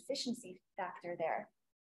huge efficiency factor there.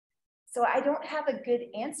 So I don't have a good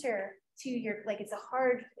answer to your, like, it's a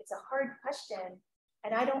hard question,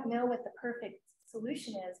 and I don't know what the perfect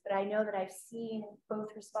solution is, but I know that I've seen both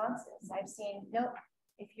responses. I've seen, no,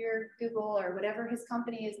 if you're Google or whatever his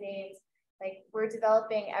company is named, like, we're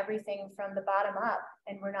developing everything from the bottom up,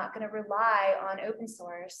 and we're not going to rely on open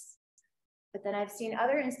source. But then I've seen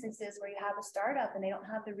other instances where you have a startup and they don't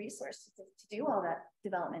have the resources to do all that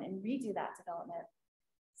development and redo that development.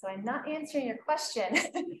 So I'm not answering your question,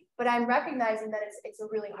 but I'm recognizing that it's a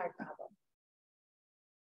really hard problem.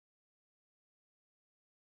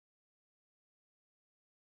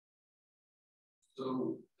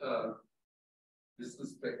 So with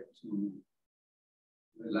respect to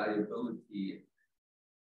reliability,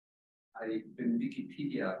 when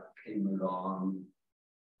Wikipedia came along,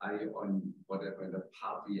 on whatever the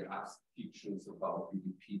party asked teachers about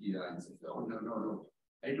Wikipedia and said, oh, no,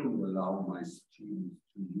 I don't allow my students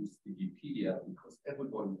to use Wikipedia because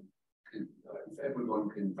everyone can, if everyone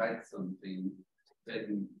can write something,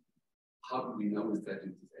 then how do we know that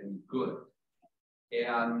it is any good?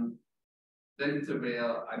 And then there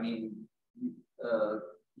were, I mean,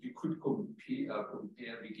 you could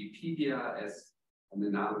compare Wikipedia as an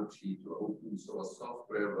analogy to open source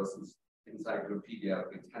software versus Encyclopedia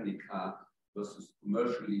Britannica versus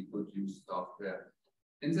commercially produced software.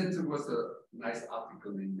 And then there was a nice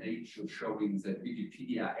article in Nature showing that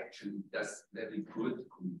Wikipedia actually does very good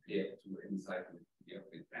compared to Encyclopedia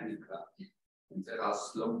Britannica. And there are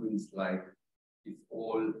slogans like, if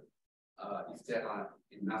there are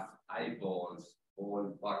enough eyeballs,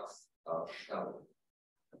 all bugs are shallow.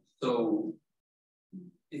 So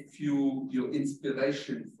if your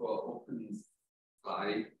inspiration for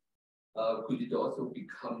OpenSci, could it also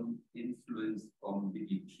become influenced from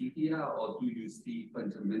Wikipedia, or do you see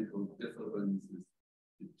fundamental differences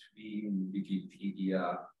between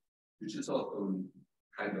Wikipedia, which is also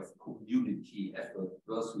kind of community effort,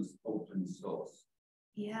 versus open source?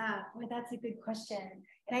 Yeah, well, that's a good question.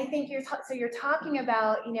 And I think you're talking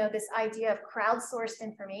about, this idea of crowdsourced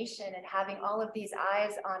information and having all of these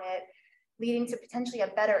eyes on it, leading to potentially a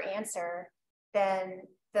better answer than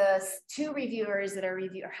the 2 reviewers that are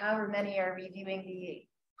or however many are reviewing the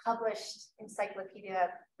published Encyclopedia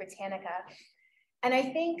Britannica. And I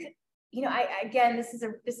think, again, this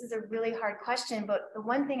is a really hard question, but the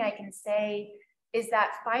one thing I can say is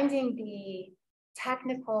that finding the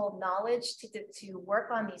technical knowledge to work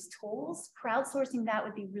on these tools, crowdsourcing that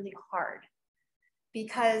would be really hard.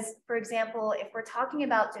 Because, for example, if we're talking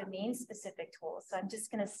about domain-specific tools, so I'm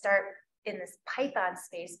just going to start in this Python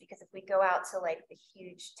space, because if we go out to like the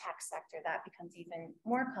huge tech sector, that becomes even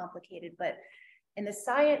more complicated. But in the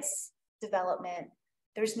science development,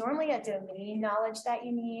 there's normally a domain knowledge that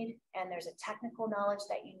you need, and there's a technical knowledge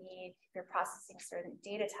that you need if you're processing certain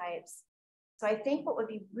data types. So I think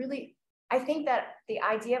I think that the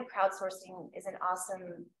idea of crowdsourcing is an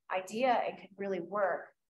awesome idea and could really work.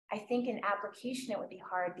 I think in application, it would be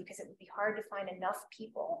hard because it would be hard to find enough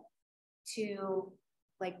people to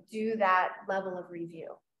do that level of review,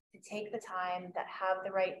 to take the time, that have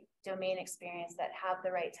the right domain experience, that have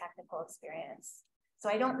the right technical experience. So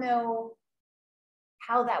I don't know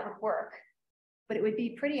how that would work, but it would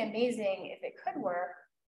be pretty amazing if it could work.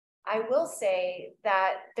 I will say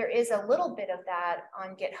that there is a little bit of that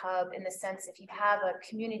on GitHub, in the sense if you have a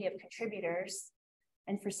community of contributors,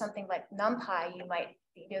 and for something like NumPy, you might,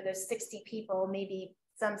 those 60 people, maybe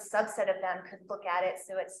some subset of them could look at it,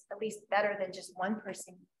 so it's at least better than just one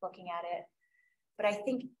person looking at it. But I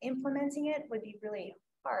think implementing it would be really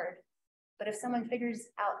hard. But if someone figures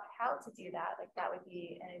out how to do that, that would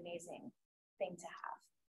be an amazing thing to have.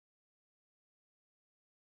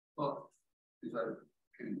 Well, if I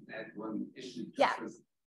can add one issue. Yeah.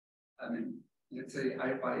 I mean, let's say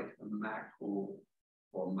I write a macro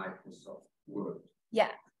for Microsoft Word.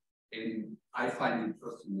 Yeah. And I find it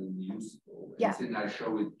personally useful. Yeah. And then I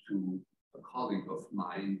show it to a colleague of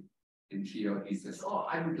mine, and he says, oh,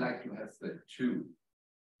 I would like to have that too.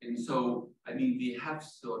 And so, I mean, we have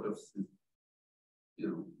sort of,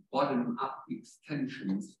 bottom-up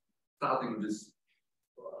extensions, starting with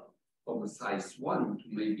from a size 1 to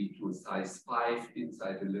maybe to a size 5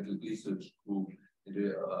 inside a little research group at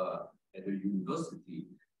a university.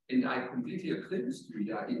 And I completely agree with you.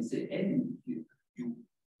 Yeah, in the end,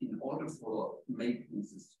 in order for making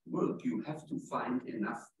this work, you have to find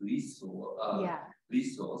enough resources.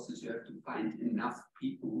 You have to find enough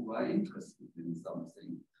people who are interested in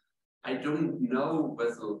something. I don't know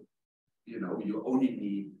whether you only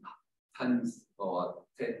need tons or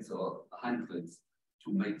tens or hundreds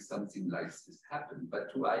to make something like this happen,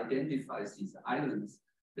 but to identify these islands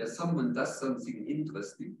where someone does something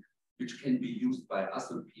interesting, which can be used by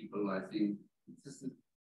other people, I think this is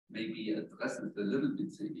maybe addresses a little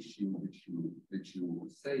bit the issue which you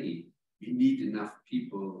say. We need enough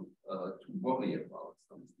people to worry about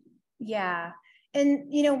something. Yeah. And,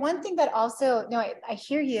 one thing that also, I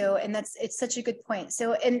hear you, and it's such a good point.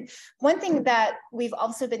 So, and one thing that we've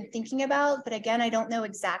also been thinking about, but again, I don't know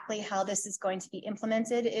exactly how this is going to be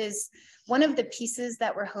implemented, is one of the pieces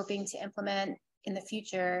that we're hoping to implement in the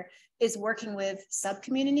future is working with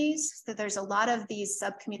sub-communities. So there's a lot of these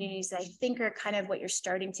sub-communities that I think are kind of what you're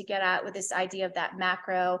starting to get at with this idea of that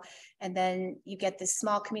macro. And then you get this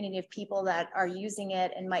small community of people that are using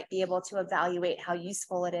it and might be able to evaluate how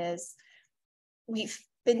useful it is. We've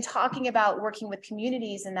been talking about working with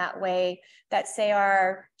communities in that way that say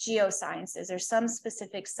are geosciences or some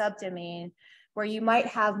specific subdomain, where you might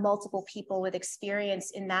have multiple people with experience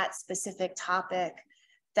in that specific topic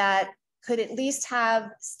that could at least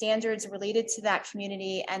have standards related to that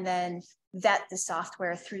community and then vet the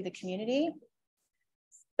software through the community.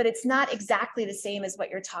 But it's not exactly the same as what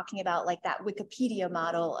you're talking about, like that Wikipedia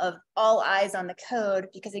model of all eyes on the code,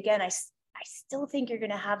 because again, I still think you're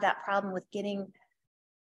going to have that problem with getting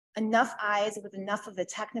enough eyes with enough of the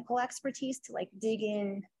technical expertise to dig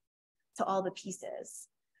in to all the pieces.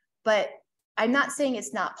 But I'm not saying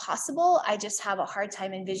it's not possible. I just have a hard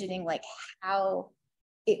time envisioning how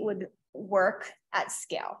it would work at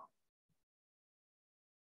scale.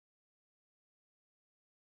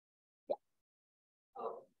 Yeah.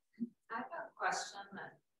 Oh, I have a question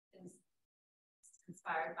that is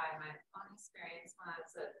inspired by my own experience when I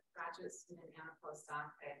was a graduate student and a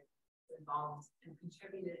postdoc. I was involved and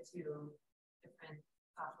contributed to different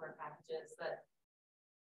software packages that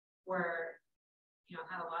were, you know,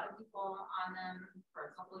 had a lot of people on them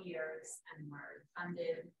for a couple years and were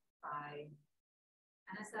funded by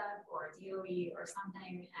NSF or DOE or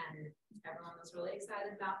something, and everyone was really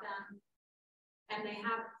excited about them. And they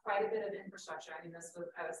have quite a bit of infrastructure. I mean, I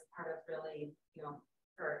was part of really, you know,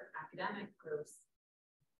 for academic groups,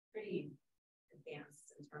 pretty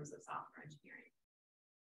advanced in terms of software engineering.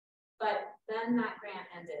 But then that grant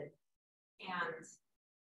ended, and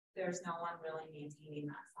there's no one really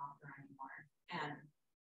maintaining that software anymore. And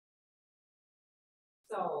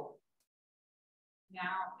so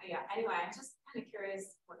now, yeah, anyway, I'm just kind of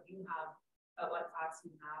curious what you have, what thoughts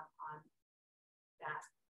you have on that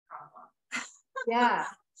problem.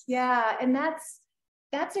 Yeah, and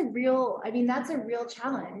that's a real, I mean, that's a real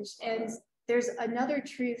challenge. And there's another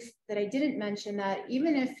truth that I didn't mention, that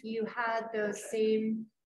even if you had those same,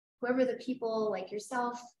 whoever the people like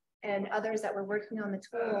yourself and others that were working on the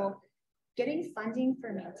tool, getting funding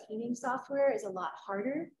for maintaining software is a lot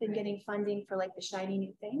harder than getting funding for like the shiny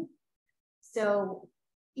new thing. So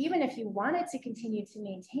even if you wanted to continue to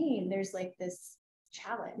maintain, there's like this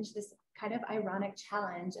challenge, this kind of ironic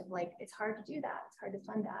challenge of like, it's hard to do that. It's hard to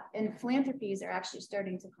fund that. And philanthropies are actually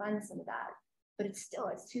starting to fund some of that, but it's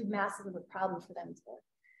too massive of a problem for them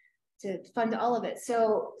to fund all of it.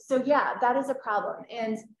 So yeah, that is a problem.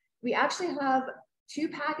 And we actually have 2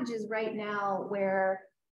 packages right now where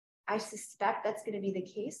I suspect that's going to be the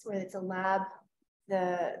case, where it's a lab,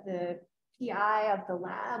 the PI of the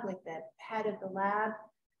lab, like the head of the lab,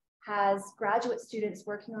 has graduate students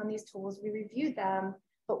working on these tools. We reviewed them,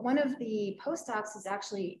 but one of the postdocs is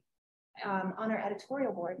actually on our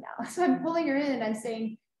editorial board now. So I'm pulling her in and I'm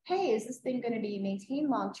saying, hey, is this thing going to be maintained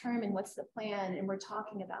long-term, and what's the plan? And we're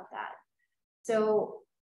talking about that. So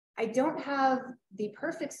I don't have the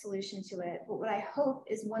perfect solution to it, but what I hope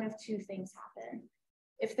is one of 2 things happen.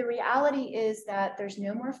 If the reality is that there's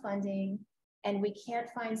no more funding and we can't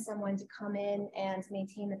find someone to come in and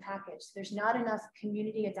maintain the package, there's not enough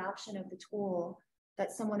community adoption of the tool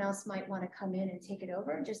that someone else might want to come in and take it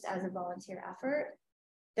over just as a volunteer effort,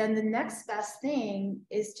 then the next best thing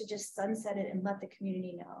is to just sunset it and let the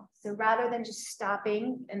community know. So rather than just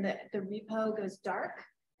stopping and the repo goes dark,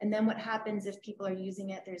 and then what happens if people are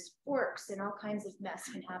using it, there's forks and all kinds of mess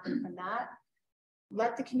can happen from that.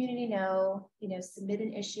 Let the community know, you know, submit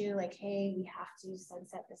an issue like, hey, we have to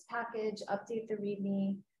sunset this package, update the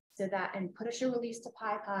README, so that, and push a release to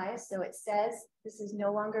PyPy. So it says this is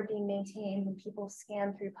no longer being maintained when people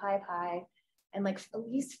scan through PyPy, and like at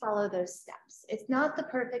least follow those steps. It's not the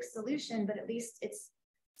perfect solution, but at least it's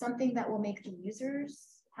something that will make the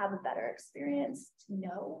users have a better experience to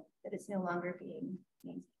know that it's no longer being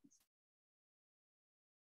maintained.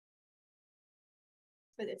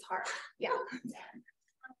 But it's hard, yeah. It's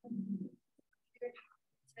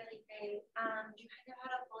really great. You kind of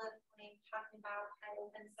had a bullet point talking about high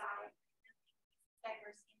open side,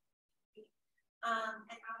 diversity, and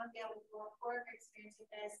I don't know if you have work experience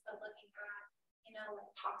with this, but looking at, you know,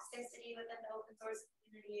 like toxicity within the open source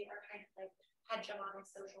community, or kind of like hegemonic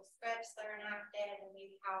social scripts that are enacted, and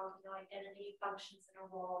maybe how, you know, identity functions in a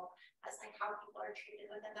role as like how people are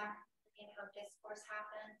treated within that community and how discourse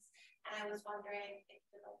happens. And I was wondering if you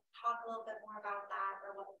could like talk a little bit more about that,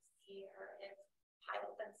 or what you see, or if high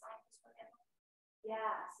open science is working.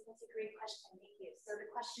 Yeah, so that's a great question. Thank you. So the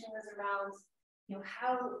question was around, you know,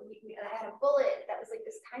 how I had a bullet that was like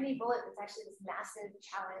this tiny bullet that's actually this massive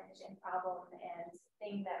challenge and problem and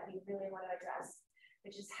thing that we really want to address,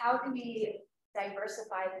 which is how do we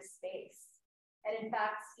diversify the space? And in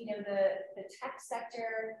fact, you know, the tech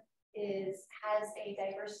sector has a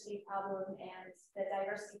diversity problem, and the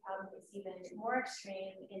diversity problem is even more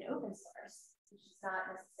extreme in open source, which is not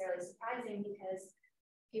necessarily surprising because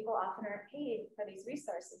people often are paid for these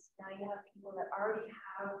resources. Now you have people that already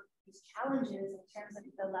have these challenges in terms of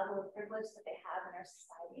the level of privilege that they have in our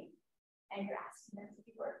society, and you're asking them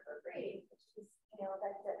to work for free, which is, you know,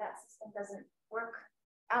 that system doesn't work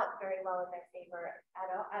out very well in their favor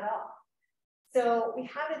at all. So we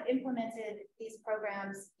haven't implemented these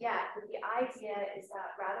programs yet, but the idea is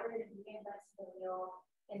that rather than reinventing the wheel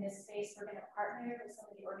in this space, we're going to partner with some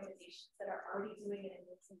of the organizations that are already doing an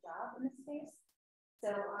amazing job in this space.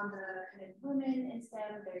 So on the kind of women in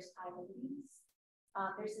STEM, there's ILEADS.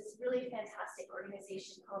 There's this really fantastic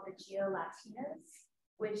organization called the Geo-Latinas,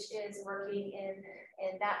 which is working in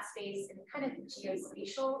that space, in kind of the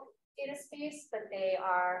geospatial data space, but they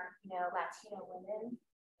are, you know, Latino women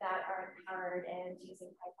that are empowered and using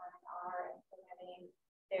Python and R and programming.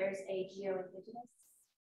 There's a geo-indigenous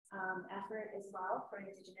effort as well for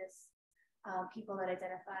indigenous people that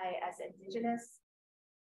identify as indigenous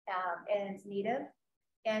and native.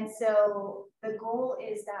 And so the goal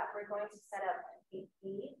is that we're going to set up a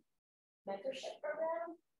paid mentorship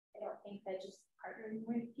program. I don't think that just partnering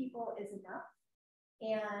with people is enough.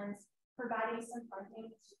 And providing some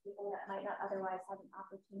funding to people that might not otherwise have an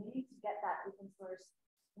opportunity to get that open source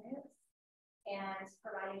experience. And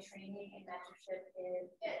providing training and mentorship in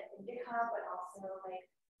GitHub, but also like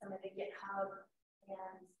some of the GitHub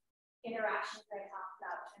and interactions that I talked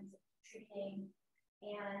about in terms of contributing.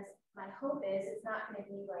 And my hope is it's not going to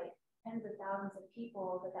be like tens of thousands of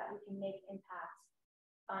people, but that we can make impact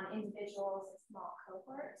on individuals and small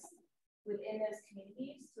cohorts within those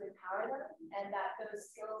communities to empower them, and that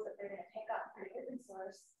those skills that they're going to pick up through open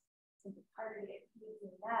source, since it's harder to get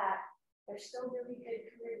using that, they're still really good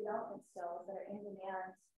career development skills that are in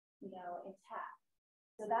demand, you know, in tech.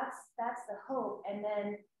 So that's the hope. And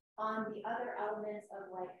then on the other elements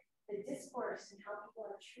of like the discourse and how people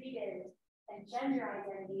are treated and gender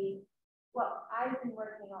identity, what I've been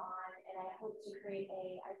working on, and I plan to create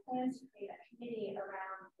a committee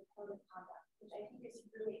around the code of conduct, which I think is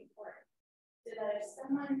really important. So that if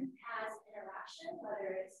someone has interaction,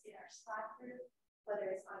 whether it's in our Slack group,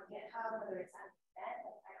 whether it's on GitHub, whether it's at an event,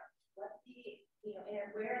 like I don't know what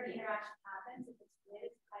where the interaction happens, if it's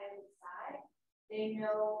related to private side, they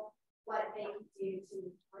know what they can do to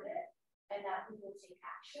report it, and that we will take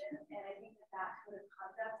action. And I think that code of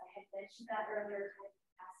conduct, I had mentioned that earlier, kind of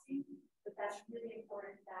passing, but that's really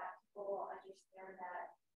important that people understand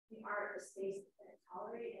that we aren't a space that's going to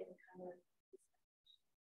tolerate and kind of.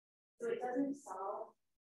 So it doesn't solve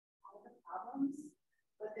all the problems,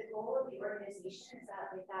 but the goal of the organization is that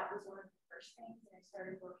like that was one of the first things that I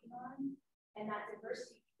started working on, and that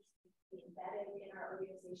diversity needs to be embedded in our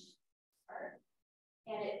organization start.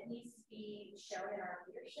 And it needs to be shown in our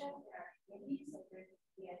leadership, in our communities, so there needs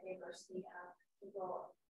to be a diversity of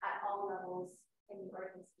people at all levels in the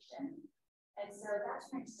organization. And so that's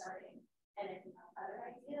where I'm starting. And if you have other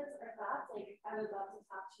ideas or thoughts, like I would love to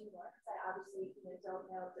talk to you more, because I obviously don't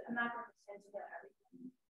know, I'm not going to pretend to know everything,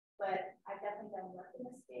 but I've definitely done work in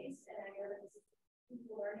this space, and I know that this is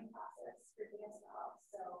a learning process for me as well.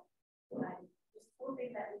 So I'm just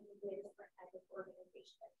hoping that we can be a different type of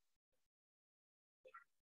organization.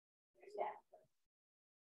 Yeah.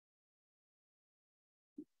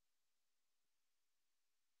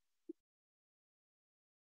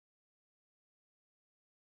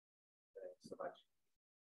 Thanks so much.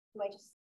 Might just